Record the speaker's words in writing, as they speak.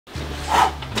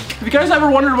Have you guys ever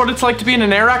wondered what it's like to be in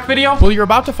an Airrack video? Well, you're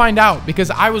about to find out,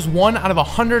 because I was one out of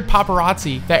 100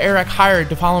 paparazzi that Airrack hired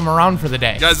to follow him around for the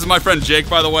day. Guys, this is my friend Jake,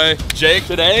 by the way. Jake,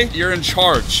 today, you're in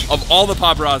charge of all the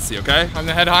paparazzi, okay? I'm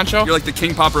the head honcho? You're like the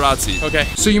king paparazzi. Okay.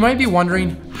 So you might be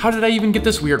wondering, how did I even get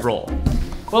this weird role?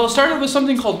 Well, it started with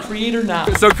something called Creator Now.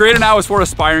 So Creator Now is for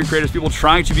aspiring creators, people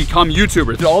trying to become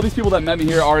YouTubers. All these people that met me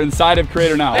here are inside of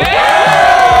Creator Now.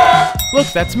 Yeah! Look,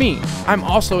 that's me. I'm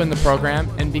also in the program,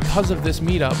 and because of this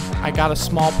meetup, I got a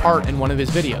small part in one of his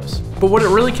videos. But what it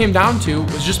really came down to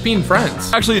was just being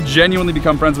friends. Actually genuinely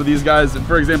become friends with these guys.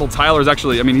 For example, Tyler's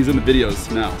actually, I mean, he's in the videos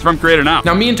now. It's from Creator Now.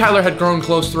 Now, me and Tyler had grown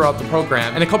close throughout the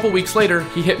program, and a couple weeks later,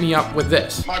 he hit me up with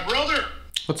this. My brother.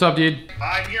 What's up, dude?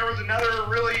 I'm here with another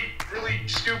really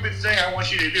stupid thing I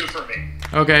want you to do for me.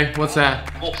 Okay, what's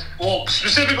that? Well,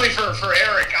 specifically for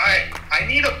Eric, I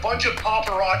need a bunch of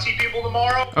paparazzi people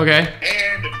tomorrow. Okay.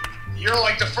 And you're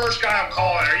like the first guy I'm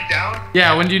calling. Are you down?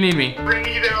 Yeah, when do you need me? Bring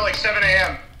me there like 7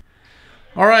 a.m.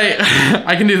 All right,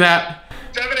 I can do that.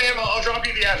 7 a.m. I'll drop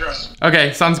you the address.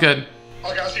 Okay, sounds good.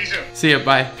 Okay, I'll see you soon. See ya,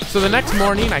 bye. So the next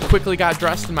morning, I quickly got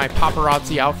dressed in my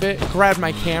paparazzi outfit, grabbed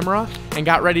my camera, and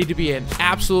got ready to be an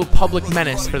absolute public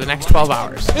menace for the next 12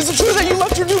 hours. Is it true that you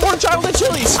left your newborn child at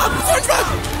Chili's?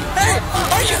 Hey,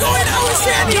 are you going out with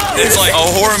Sandy? It's like a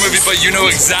horror movie, but you know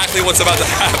exactly what's about to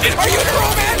happen. Are you in a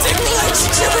romantic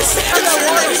relationship with Sandy?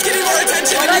 He's getting more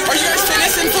attention. Are you guys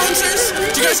fitness influencers?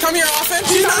 Do you guys come here often?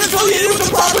 She's not affiliated with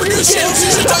the proper news channels. You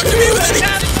should talk to me with any...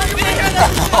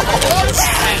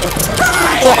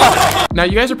 Now,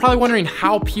 you guys are probably wondering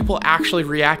how people actually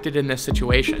reacted in this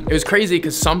situation. It was crazy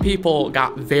because some people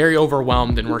got very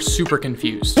overwhelmed and were super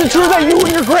confused. Is it true that you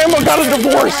and your grandma got a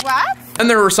divorce? What? And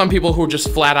there were some people who just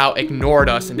flat out ignored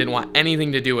us and didn't want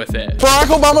anything to do with it. Barack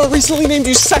Obama recently named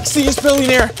you sexiest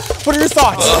billionaire. What are your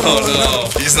thoughts?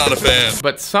 Oh no, he's not a fan.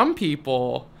 But some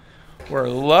people were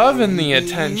loving the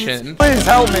attention. Please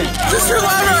help me. Is this your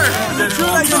letter? Is it true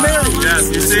that you're married? Yes,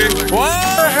 you see? What?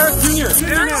 Eric Jr.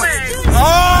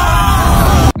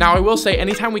 Now, I will say,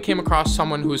 anytime we came across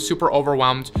someone who was super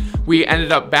overwhelmed, we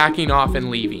ended up backing off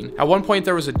and leaving. At one point,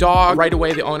 there was a dog. Right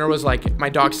away, the owner was like, my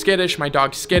dog's skittish,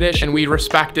 and we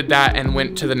respected that and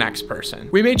went to the next person.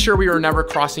 We made sure we were never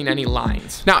crossing any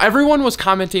lines. Now, everyone was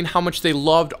commenting how much they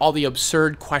loved all the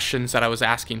absurd questions that I was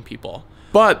asking people.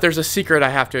 But there's a secret I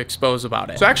have to expose about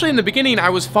it. So actually in the beginning, I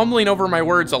was fumbling over my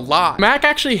words a lot. Mac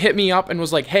actually hit me up and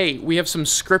was like, hey, we have some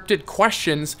scripted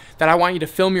questions that I want you to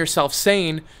film yourself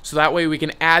saying, so that way we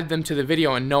can add them to the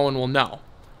video and no one will know.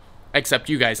 Except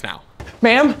you guys now.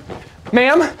 Ma'am?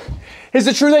 Ma'am? Is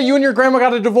it true that you and your grandma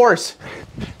got a divorce?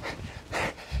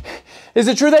 Is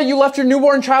it true that you left your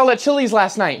newborn child at Chili's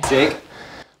last night? Jake?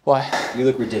 What? You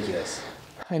look ridiculous.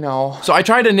 I know. So I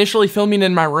tried initially filming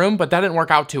in my room, but that didn't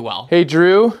work out too well. Hey,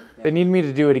 Drew. They need me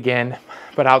to do it again,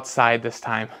 but outside this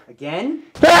time. Again?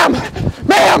 Ma'am!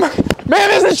 Ma'am!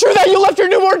 Ma'am, is it true that you left your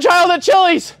newborn child at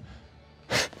Chili's?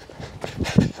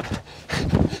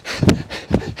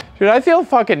 Dude, I feel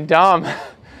fucking dumb.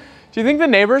 Do you think the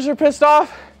neighbors are pissed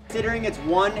off? Considering it's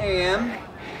 1 a.m.,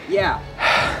 yeah.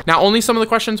 Now, only some of the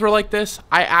questions were like this.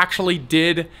 I actually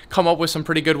did come up with some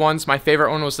pretty good ones. My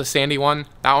favorite one was the Sandy one.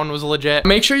 That one was legit.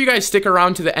 Make sure you guys stick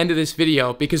around to the end of this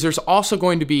video because there's also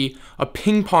going to be a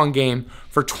ping pong game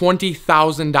for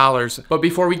 $20,000. But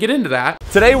before we get into that,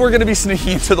 Today we're gonna be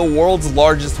sneaking into the world's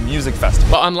largest music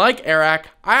festival. but unlike Airrack,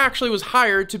 I actually was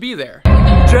hired to be there.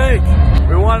 Jake,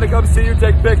 we wanted to come see you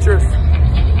take pictures.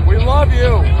 We love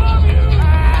you.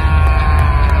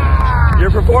 Your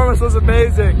performance was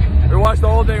amazing. We watched the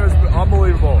whole thing, it was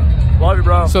unbelievable. Love you,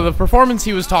 bro. So the performance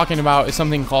he was talking about is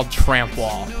something called tramp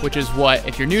wall, which is what,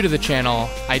 if you're new to the channel,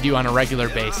 I do on a regular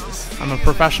basis. I'm a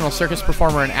professional circus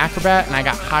performer and acrobat, and I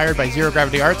got hired by Zero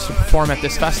Gravity Arts to perform at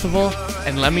this festival.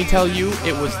 And let me tell you,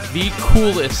 it was the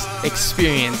coolest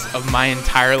experience of my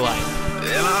entire life.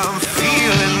 And I'm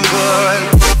feeling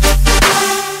good.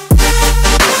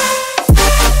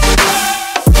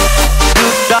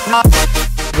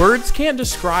 Words can't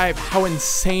describe how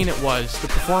insane it was to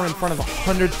perform in front of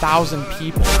 100,000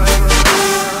 people.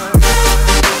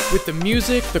 With the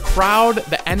music, the crowd,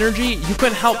 the energy, you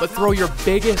couldn't help but throw your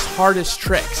biggest, hardest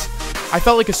tricks. I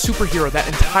felt like a superhero that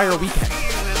entire weekend.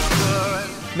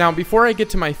 Now, before I get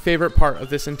to my favorite part of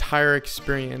this entire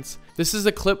experience, this is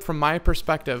a clip from my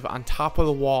perspective on top of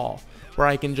the wall where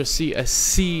I can just see a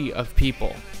sea of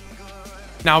people.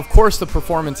 Now, of course, the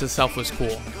performance itself was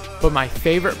cool, but my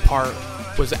favorite part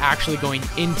was actually going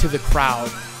into the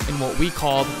crowd in what we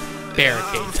called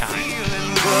barricade time.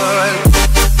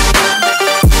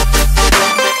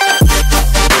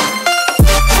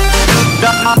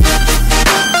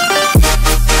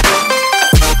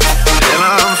 And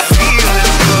I'm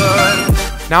feeling good.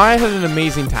 Now I had an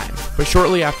amazing time, but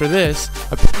shortly after this,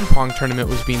 a ping pong tournament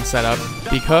was being set up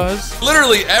because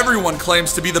Literally everyone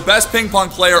claims to be the best ping pong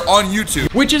player on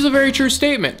YouTube. which is a very true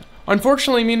statement.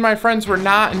 Unfortunately, me and my friends were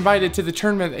not invited to the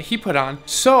tournament that he put on,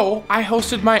 so I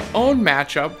hosted my own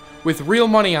matchup with real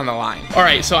money on the line. All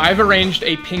right, so I've arranged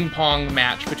a ping pong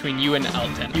match between you and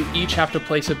Elton. You each have to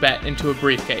place a bet into a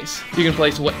briefcase. You can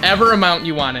place whatever amount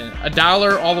you want in it,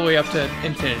 $1 all the way up to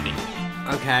infinity.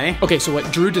 Okay. Okay, so what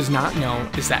Drew does not know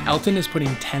is that Elton is putting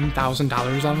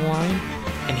 $10,000 on the line,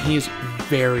 and he is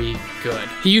very good.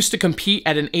 He used to compete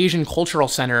at an Asian cultural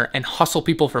center and hustle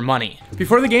people for money.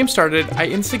 Before the game started, I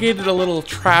instigated a little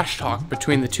trash talk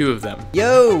between the two of them.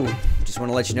 Yo! Just want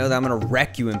to let you know that I'm gonna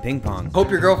wreck you in ping pong. Hope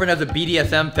your girlfriend has a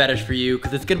BDSM fetish for you,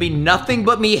 because it's gonna be nothing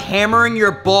but me hammering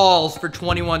your balls for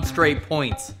 21 straight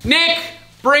points. Nick,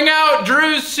 bring out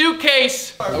Drew's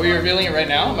suitcase. Are we revealing it right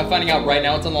now? Am I finding out right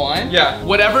now what's on the line? Yeah,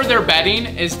 whatever they're betting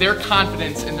is their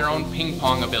confidence in their own ping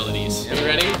pong abilities. You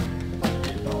ready?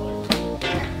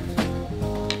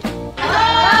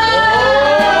 Wow.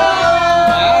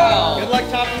 Good luck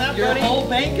topping that, Your buddy. whole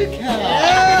bank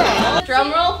account.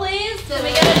 Drum roll, please. Can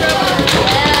we get a drum roll?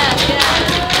 Yeah.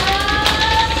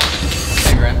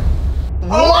 10 grand.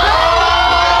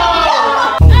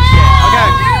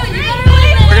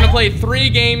 We're gonna play 3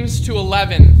 games to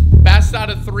 11. Best out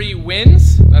of 3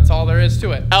 wins. That's all there is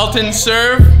to it. Elton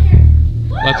serve.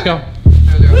 Let's go.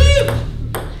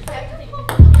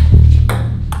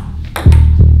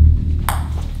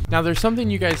 Now there's something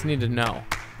you guys need to know.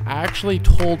 I actually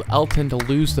told Elton to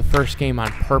lose the first game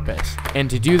on purpose. And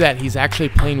to do that, he's actually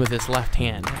playing with his left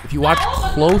hand. If you watch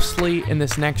closely in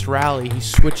this next rally, he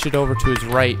switched it over to his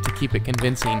right to keep it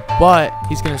convincing. But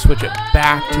he's gonna switch it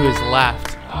back to his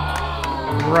left.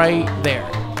 Right there.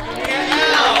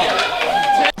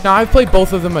 Now, I've played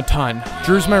both of them a ton.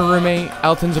 Drew's my roommate,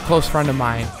 Elton's a close friend of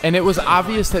mine, and it was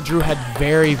obvious that Drew had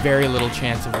very, very little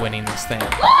chance of winning this thing.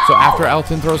 So after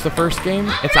Elton throws the first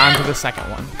game, it's on to the second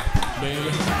one. You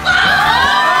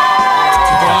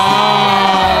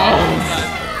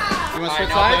want to switch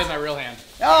sides? my real hand.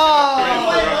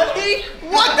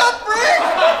 What the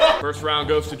frick? First round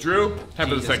goes to Drew. Time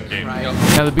for the second game.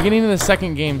 Now, the beginning of the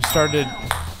second game started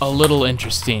a little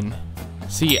interesting.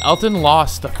 See, Elton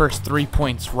lost the first 3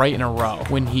 points right in a row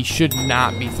when he should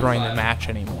not be throwing the match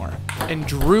anymore. And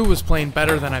Drew was playing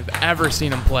better than I've ever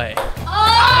seen him play. He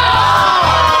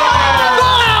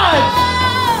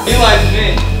likes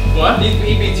me. What?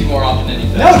 He beats you more often than he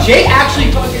says. No, Jay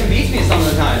actually fucking beats me some of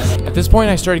the times. At this point,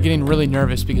 I started getting really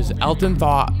nervous because Elton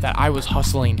thought that I was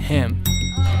hustling him.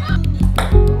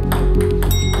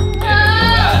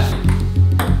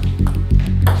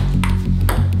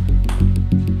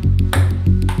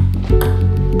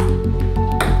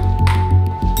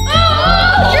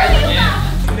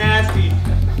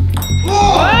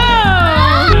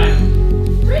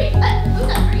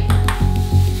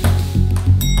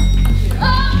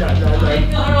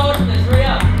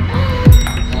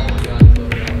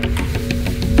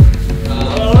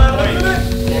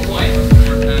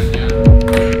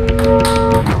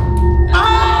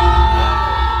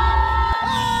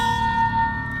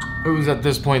 It was at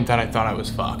this point that I thought I was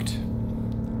fucked.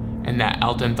 And that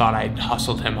Elton thought I'd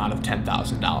hustled him out of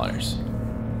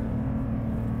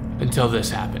 $10,000. Until this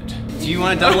happened. Do you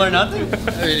want to double or nothing?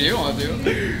 I mean, you want to.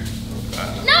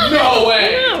 No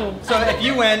way! So if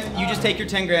you win, you just take your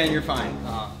 10 grand and you're fine.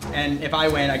 And if I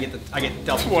win, I get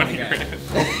double 20 grand.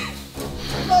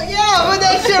 Oh yeah, but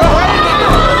that shit right.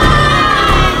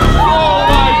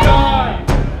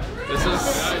 This is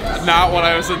not what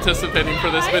I was anticipating for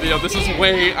this video. This is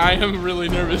I am really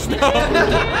nervous now.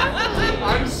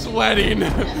 I'm sweating.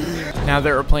 Now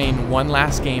they were playing one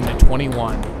last game to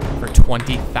 21 for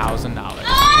 $20,000.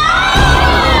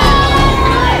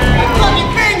 Fucking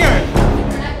finger!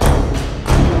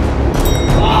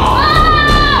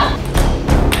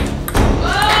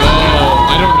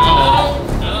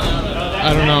 I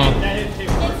don't know.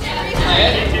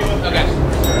 Okay.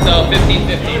 So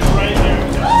 15-15.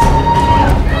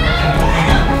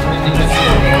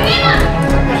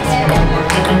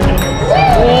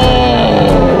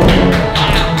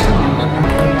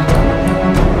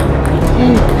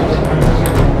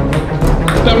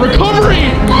 That recovery!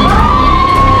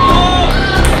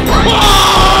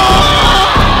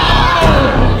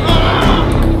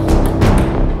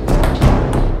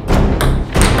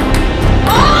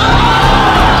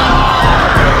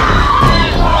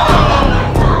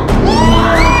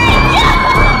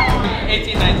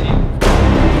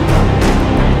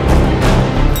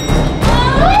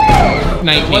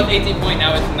 It was 18 point,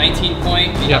 now it's 19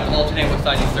 point. You have to alternate what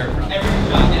side you serve from.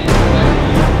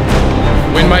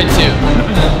 Win by 2.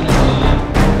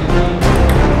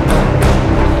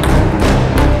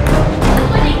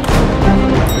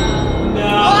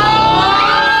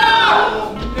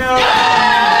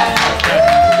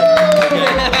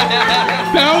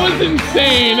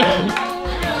 insane.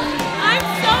 I'm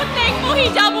so thankful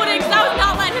he doubled it because I was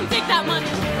not letting him take that money.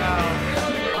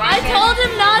 I told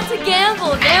him not to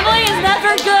gamble. Gambling is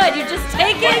never good. You just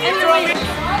take it and then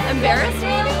embarrassed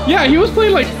maybe? Yeah, he was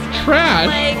playing like trash.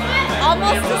 Like,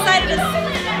 almost decided to...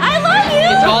 I love you!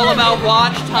 It's all about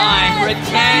watch time,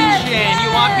 retention. You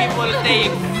want people to stay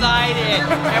excited.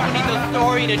 Everyone needs a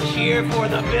story to cheer for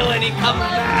the villain. He comes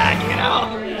back, you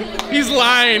know? He's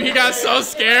lying. He got so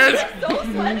scared. So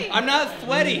sweaty. I'm not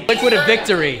sweaty. Liquid of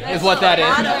victory is what that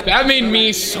is. That made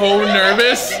me so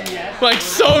nervous. Like,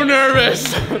 so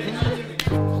nervous.